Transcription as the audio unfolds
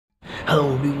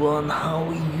Hello everyone, how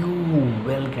are you?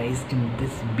 Well guys, in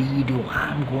this video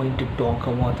I'm going to talk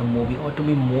about a movie, or to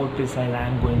be more precise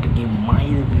I'm going to give my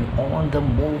review on the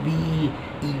movie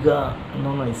Iga.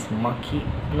 No, it's Makhi.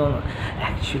 No,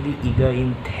 actually Iga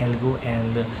in Telugu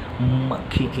and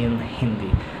Makhi in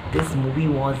Hindi. This movie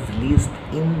was released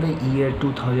in the year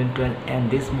 2012,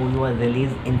 and this movie was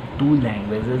released in two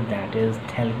languages, that is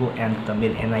Telugu and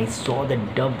Tamil. And I saw the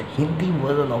dubbed Hindi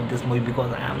version of this movie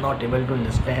because I am not able to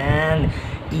understand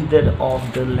either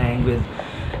of the language.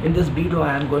 In this video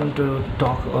I am going to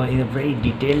talk in a very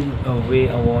detailed way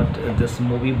about this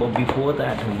movie, but before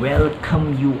that,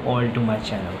 welcome you all to my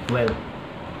channel. Well,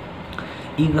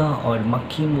 ईगा और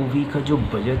मक्खी movie का जो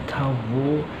budget था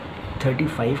वो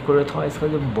 35 करोड़ था, और इसका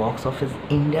जो बॉक्स ऑफिस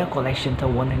इंडिया कलेक्शन था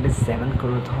 107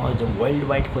 करोड़ था, और जो वर्ल्ड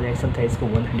वाइड कलेक्शन था इसका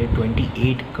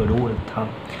 128 करोड़ था.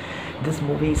 This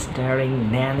movie starring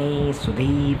Naini,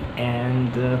 Sudeep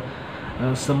and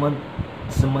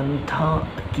Samantha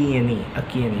अकियनी,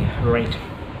 right.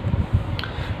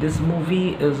 This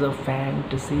movie is a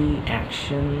fantasy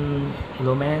action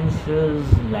romance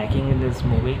is lacking in this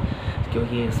movie,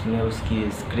 क्योंकि इसमें उसकी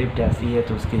स्क्रिप्ट ऐसी है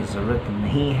तो उसकी ज़रूरत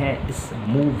नहीं है इस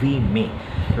मूवी में,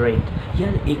 राइट.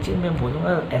 यार एक चीज़ मैं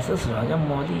बोलूँगा, एस राजा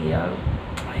मौली यार,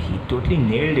 he totally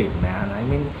nailed it man. I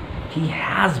mean he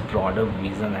has broader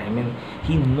vision. I mean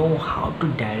he know how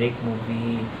to direct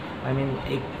movie. I mean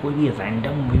एक कोई भी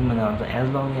रैंडम मूवी बनाता है,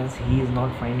 as long as he is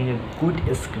not finding a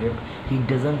good script, he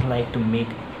doesn't like to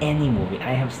make any movie.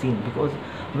 I have seen, because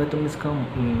अगर तुम इसका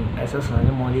S S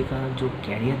Rajamouli का जो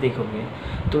कैरियर देखोगे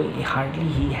तो hardly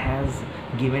he has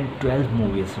given 12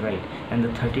 movies, right? And the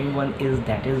 13th one is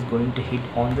that is going to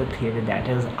hit on the theater, that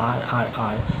is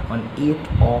RRR on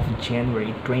 8th of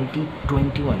January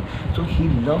 2021. So he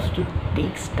loves to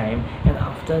takes time, and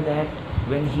after that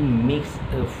when he makes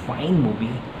a fine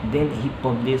movie, then he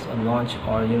publish or launch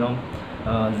or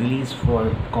release for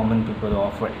common people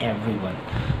or for everyone.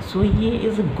 So yeah,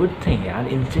 is a good thing yaar,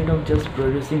 instead of just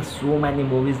producing so many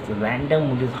movies, random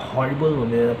movies, horrible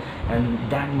movies, and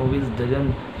that movies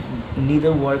doesn't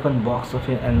neither work on box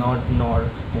office and not nor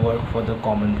work for the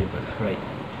common people,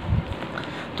 right?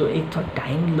 तो एक तो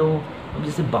time लो. अब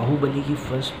जैसे बाहुबली की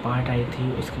first part आई थी,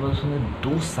 उसके बाद उसने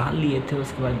 2 साल लिए थे,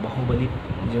 उसके बाद बाहुबली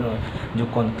जो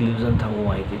कंक्लूज़न था वो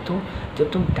आई थी. तो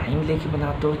जब तुम टाइम लेके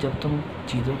बनाते हो, जब तुम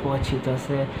चीज़ों को अच्छी तरह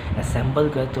से असेंबल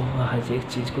करते हो, हर एक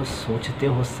चीज़ को सोचते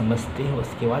हो, समझते हो,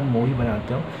 उसके बाद मूवी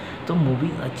बनाते हो, तो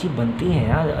मूवी अच्छी बनती है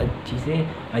यार. चीज़ें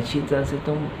अच्छी तरह से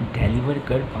तुम डिलीवर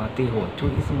कर पाते हो,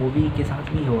 जो इस मूवी के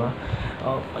साथ भी हुआ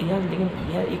यार. लेकिन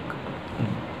यार एक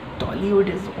Tollywood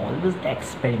is always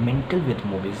experimental with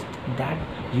movies that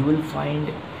you will find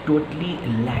totally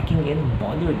lacking in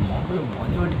Bollywood.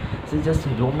 Bollywood is just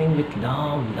roaming with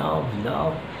love.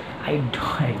 I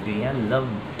don't agree यार, love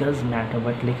does matter,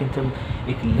 but लेकिन तुम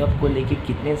एक love को लेके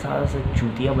कितने साल से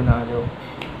चूतियाँ बना रहे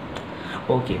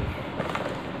हो. ओके,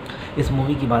 इस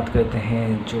मूवी की बात करते हैं.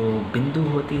 जो बिंदु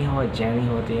होती है और जैनी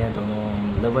होती है,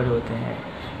 दोनों लवर होते हैं.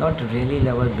 Not really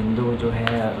lover. बिंदु जो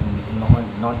है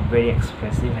नॉट वेरी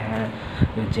एक्सप्रेसिव है.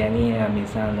 जो जैनी है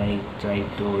हमेशा लाइक ट्राई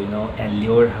टू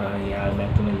एल्योर हर, यार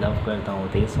मैं तुम्हें लव करता हूँ,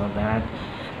 दिस और दैट.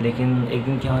 लेकिन एक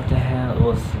दिन क्या होता है,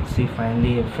 वो सी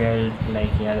फाइनली फेल्ट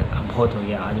लाइक यार अब बहुत हो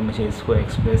गया, आज मुझे इसको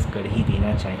एक्सप्रेस कर ही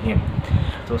देना चाहिए.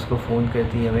 तो उसको फ़ोन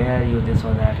करती है, वेयर यू दिस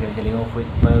और दैट करके, लेकिन वो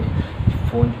पर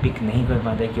फ़ोन पिक नहीं कर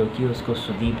पाता, क्योंकि उसको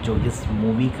सुदीप जो इस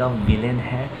मूवी का विलेन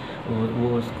है वो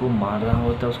उसको मार रहा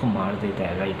होता है, उसको मार देता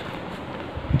है, राइट.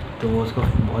 तो वो उसको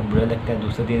बहुत बुरा लगता है.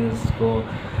 दूसरे दिन उसको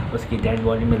उसकी डेड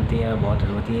बॉडी मिलती है, बहुत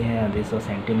रोती है, दिस और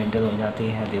सेंटिमेंटल हो जाती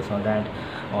है, दिस और दैट,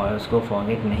 और उसको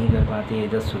फॉरगेट नहीं कर पाती है.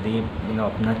 इधर सुदीप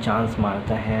अपना चांस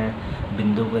मारता है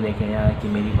बिंदु को लेकर, यार कि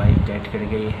मेरी वाइफ डेड कर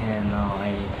गई है ना,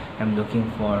 I am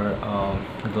looking for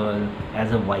girl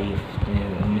as a wife,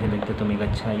 मुझे लगता है तुम एक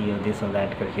अच्छा ही हो, दिस और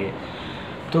दैट करके.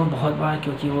 तो बहुत बार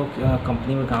क्योंकि वो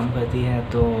कंपनी में काम करती है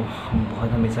तो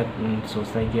बहुत हमेशा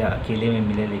सोचता है कि अकेले में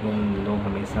मिले, लेकिन लोग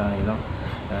हमेशा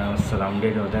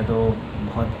सराउंडेड होता है, तो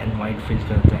बहुत एनवाइड फील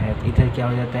करते हैं. तो इधर क्या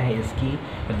हो जाता है, इसकी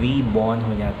रीबॉर्न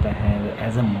हो जाता है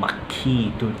एज अ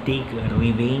मक्खी to take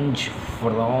revenge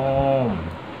from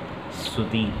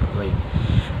Sudeep,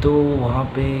 right. तो वहाँ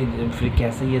पे फिर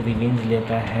कैसे ये रिवेंज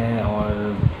लेता है,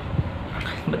 और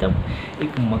मतलब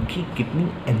एक मक्खी कितनी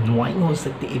एनवाइंग हो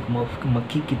सकती है, एक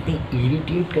मक्खी कितनी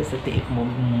इरिटेट कर सकती है, एक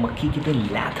मक्खी कितनी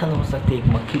लैथल हो सकती है, एक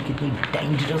मक्खी कितनी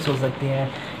डेंजरस हो सकती है.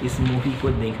 इस मूवी को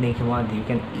देखने के बाद you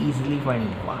can easily find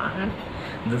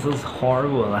what this is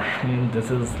horrible. I mean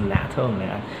this is लैथल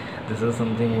man, this is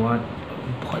something what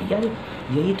बहुत यार,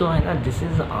 यही तो है ना, this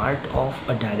is art of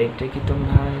a director कि तुम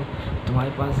यार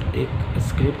तुम्हारे पास एक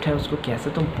स्क्रिप्ट है, उसको कैसे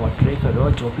तुम पोर्ट्रे करो।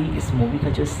 जो भी इस मूवी का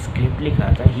जो स्क्रिप्ट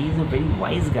लिखा था, he is a very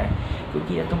wise गाय।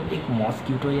 क्योंकि यार तुम एक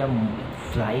मॉस्किटो या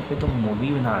फ्लाई पे तुम मूवी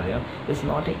बना रहे हो, it's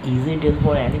not a easy deal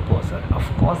for any person,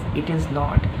 of course it is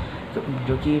not. तो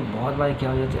जो कि बहुत बार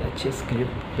क्या हो जाता है, अच्छे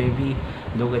स्क्रिप्ट पे भी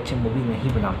लोग अच्छे मूवी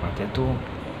नहीं बना पाते, तो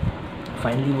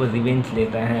फाइनली वो रिवेंज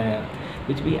लेता है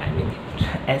कुछ भी। आई मीन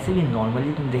ऐसे भी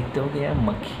नॉर्मली तुम देखते हो कि यार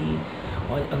मक्खी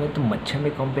और अगर तुम मच्छर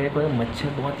में कंपेयर करो, मच्छर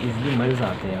बहुत इजीली मर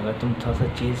जाते हैं, अगर तुम थोड़ा सा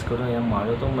चेज़ करो या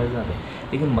मारो तो मर जाते हैं।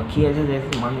 लेकिन मक्खी ऐसे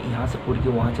जैसे मान लो यहाँ से उड़ के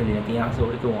वहाँ चली जाती है, यहाँ से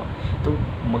उड़ के वहाँ, तो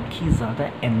मक्खी ज़्यादा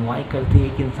एनवाई करती है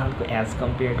कि इंसान को as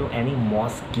compare to any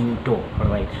mosquito,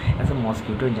 right. ऐसे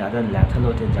मॉस्क्यूटो ज़्यादा लैथल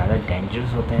होते हैं, ज़्यादा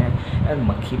डेंजरस होते हैं, और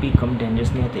मक्खी भी कम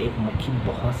डेंजरस नहीं होते। एक मक्खी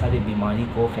बहुत सारी बीमारी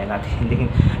को फैलाती है, लेकिन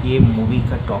ये मूवी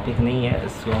का टॉपिक नहीं है,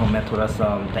 इसको मैं थोड़ा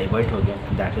सा डाइवर्ट हो गया,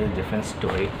 दैट इज़ डिफरेंट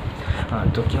स्टोरी। हाँ,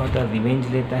 तो क्या होता है, रिवेंज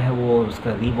लेता है वो,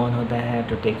 उसका रीबॉर्न होता है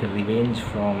to take revenge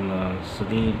from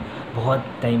Sudeep. बहुत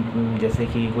टाइम जैसे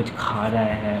कि कुछ खा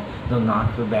रहा है तो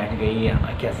नाक पे बैठ गई,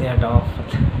 कैसे हटाओ।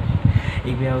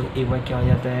 एक बार क्या हो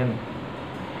जाता है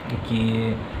कि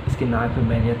इसके नाक पे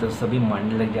बैठ जाए तो सभी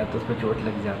मारने लग जाते, उस पर चोट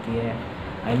लग जाती है।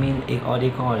 आई मीन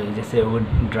एक और जैसे वो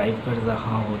ड्राइव कर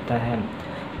रहा होता है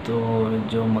तो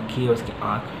जो मक्खी है उसकी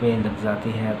आँख पे लग जाती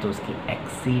है, तो उसकी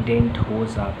एक्सीडेंट हो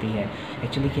जाती है।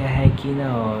 एक्चुअली क्या है कि ना,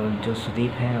 जो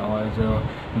सुदीप है और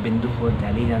जो बिंदु वो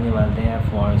दिल्ली जाने वाले हैं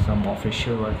फॉर सम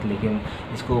ऑफिशियल वर्क, लेकिन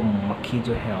इसको मक्खी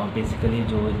जो है और बेसिकली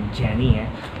जो जैनी है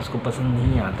उसको पसंद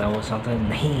नहीं आता। वो समझता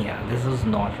नहीं यार, दिस इज़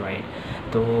नॉट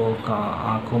राइट। तो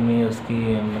आँखों में उसकी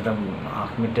मतलब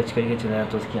आँख में टच करके चला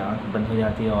जाता तो उसकी आँख बंद हो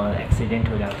जाती है और एक्सीडेंट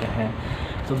हो जाता है।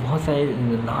 तो बहुत सारे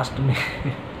लास्ट में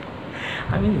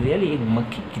आई मीन रियली एक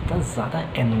मक्खी कितना ज़्यादा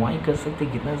एनवाई कर सकते,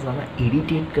 कितना ज़्यादा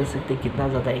इरिटेट कर सकते, कितना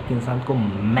ज़्यादा एक इंसान को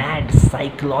मैड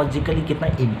साइकोलॉजिकली कितना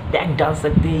इम्पैक्ट डाल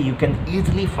सकते हैं, you can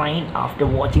easily find after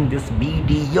watching this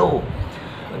video,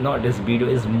 not this video,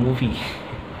 इस मूवी।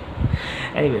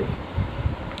 एनीवे,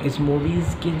 इस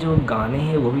मूवीज़ के जो गाने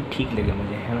हैं वो भी ठीक लगे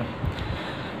मुझे, है ना।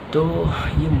 तो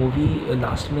ये मूवी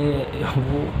लास्ट में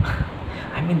वो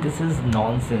I mean this is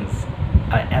nonsense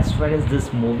as far as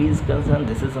this movie is concern,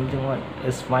 this is something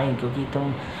is fine. क्योंकि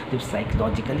तुम जब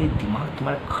साइकोलॉजिकली दिमाग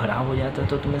तुम्हारा ख़राब हो जाता है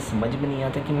तो तुम्हें समझ में नहीं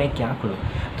आता कि मैं क्या करूँ।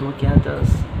 तो वो क्या था,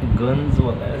 गन्स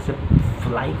वगैरह से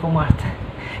फ्लाई को मारता है,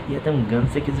 या तुम गन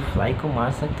से किसी फ्लाई को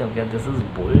मार सकते हो क्या? This is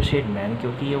bullshit man.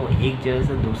 क्योंकि ये वो एक जगह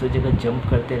से दूसरी जगह जंप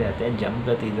करते रहते हैं, जंप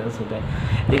करते इधर से होता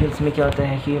है। लेकिन इसमें क्या होता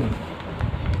है कि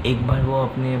एक बार वो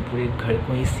अपने पूरे घर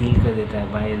को ही सील कर देता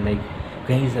है भाई, लाइक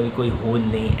कहीं से भी कोई होल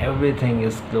नहीं, एवरीथिंग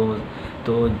इज़ क्लोज।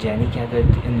 तो जैनी क्या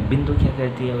करती, बिंदु क्या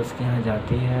करती है, उसके यहाँ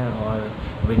जाती है और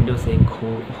विंडो से एक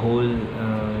होल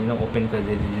ओपन कर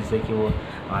देती है, जिससे कि वो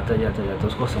आता जाता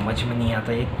उसको समझ में नहीं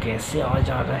आता ये कैसे आ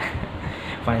जा रहा है।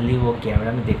 फाइनली वो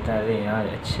कैमरा में देखता है, अरे यार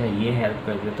अच्छा ये हेल्प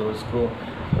कर दे, तो उसको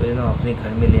अपने घर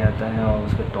में ले आता है और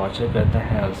उसको टॉर्चर करता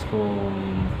है, उसको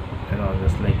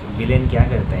जस्ट लाइक विलेन क्या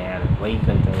करता है यार, वही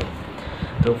करता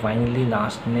है। तो फाइनली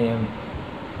लास्ट में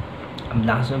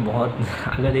बहुत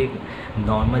अगर एक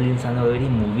नॉर्मल इंसान, अगर ये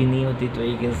मूवी नहीं होती तो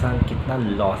एक इंसान कितना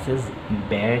लॉसेस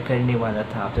बेयर करने वाला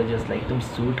था। आफ्टर जस्ट लाइक तुम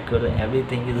शूट करो,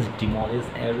 everything is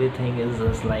demolish, everything is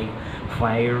just like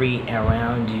fiery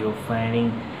around you,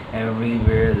 firing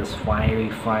everywhere, just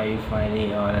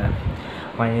fiery. और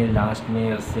फाइनली लास्ट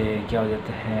में उससे क्या हो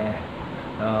जाता है,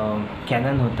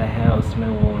 कैनन होता है, उसमें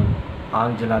वो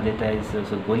आग जला देता है, जिससे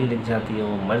उसे गोली लग जाती है,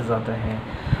 वो मर जाता है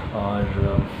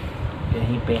और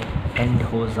यहीं पे एंड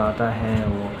हो जाता है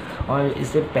वो। और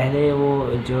इससे पहले वो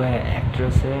जो है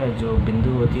एक्ट्रेस है जो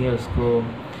बिंदु होती है, उसको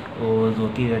वो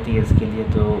रोती रहती है इसके लिए,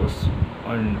 तो उस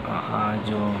और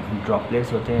जो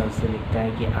ड्रॉपलेट्स होते हैं उससे लिखता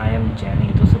है कि आई एम जैनी,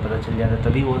 तो उसे पता चल जाता है,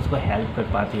 तभी वो उसको हेल्प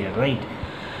कर पाती है, राइट।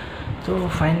 तो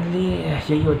फाइनली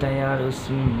यही होता है यार, उस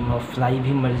फ्लाई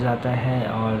भी मर जाता है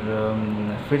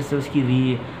और फिर से उसकी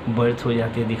री बर्थ हो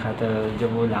जाती है, दिखाता है।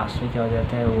 जब वो लास्ट में क्या हो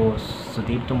जाता है, वो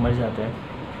सुदीप तो मर जाता है,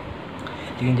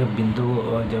 लेकिन जब बिंदु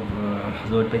जब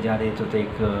रोड पे जा रही है तो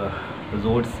एक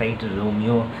रोड साइड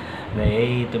रोमियो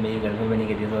रहे तो मेरी गर्लफ्रेंड बनी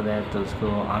के दिस होता है, तो उसको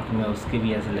आँख में उसकी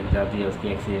भी ऐसे लग जाती है, उसकी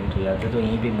एक्सीडेंट हो जाता है, तो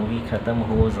यहीं पे मूवी ख़त्म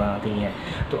हो जाती है।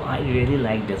 तो I really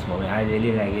like this movie, I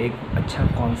really like, एक अच्छा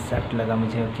कॉन्सेप्ट लगा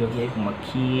मुझे, क्योंकि एक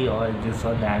मक्खी और दिस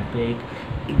और दैट पे एक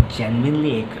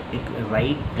जेन्युइनली एक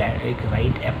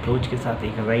राइट अप्रोच के साथ,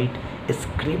 एक राइट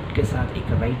स्क्रिप्ट के साथ,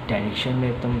 एक राइट डायरेक्शन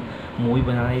में तुम movie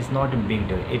banana is not a big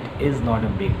deal, it is not a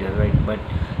big deal, right.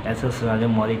 But S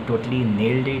Rajamouli totally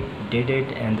nailed it, did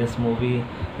it, and this movie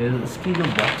इसकी जो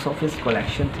बॉक्स ऑफिस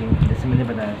कलेक्शन थी, जैसे मैंने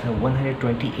बताया था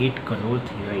 128 करोड़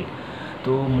थी, राइट।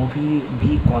 तो मूवी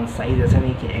भी कॉन्साइज ऐसा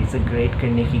नहीं कि एग्जैगरेट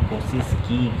करने की कोशिश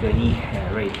की गई है,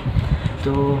 राइट.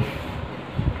 तो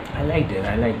I liked it.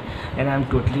 I like, and I'm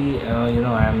totally,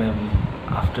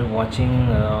 after watching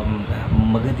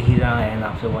Magadhira and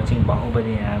after watching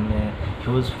Bahubali, I'm a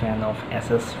huge fan of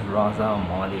SS Raza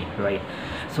Mali, right?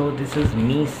 So this is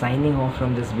me signing off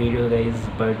from this video, guys.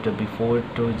 But before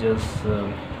to just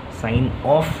sign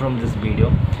off from this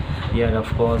video, yeah,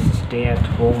 of course, stay at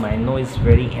home. I know it's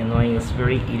very annoying, it's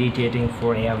very irritating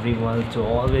for everyone to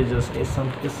always just,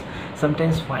 it's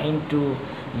sometimes fine to,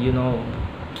 you know,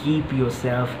 keep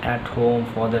yourself at home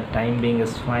for the time being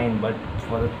is fine, but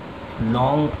for the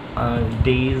long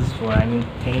days, for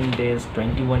 10 days,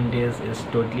 21 days is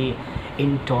totally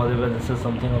intolerable. This is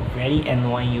something very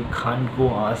annoying. You can't go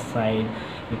outside,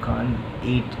 you can't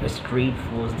eat street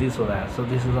foods, this or that. So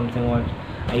this is something what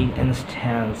I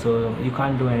understand. So you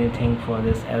can't do anything for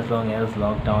this as long as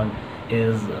lockdown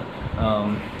is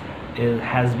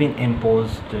has been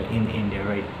imposed in India,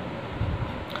 right?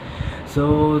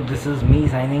 So this is me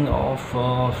signing off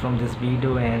from this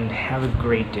video, and have a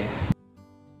great day.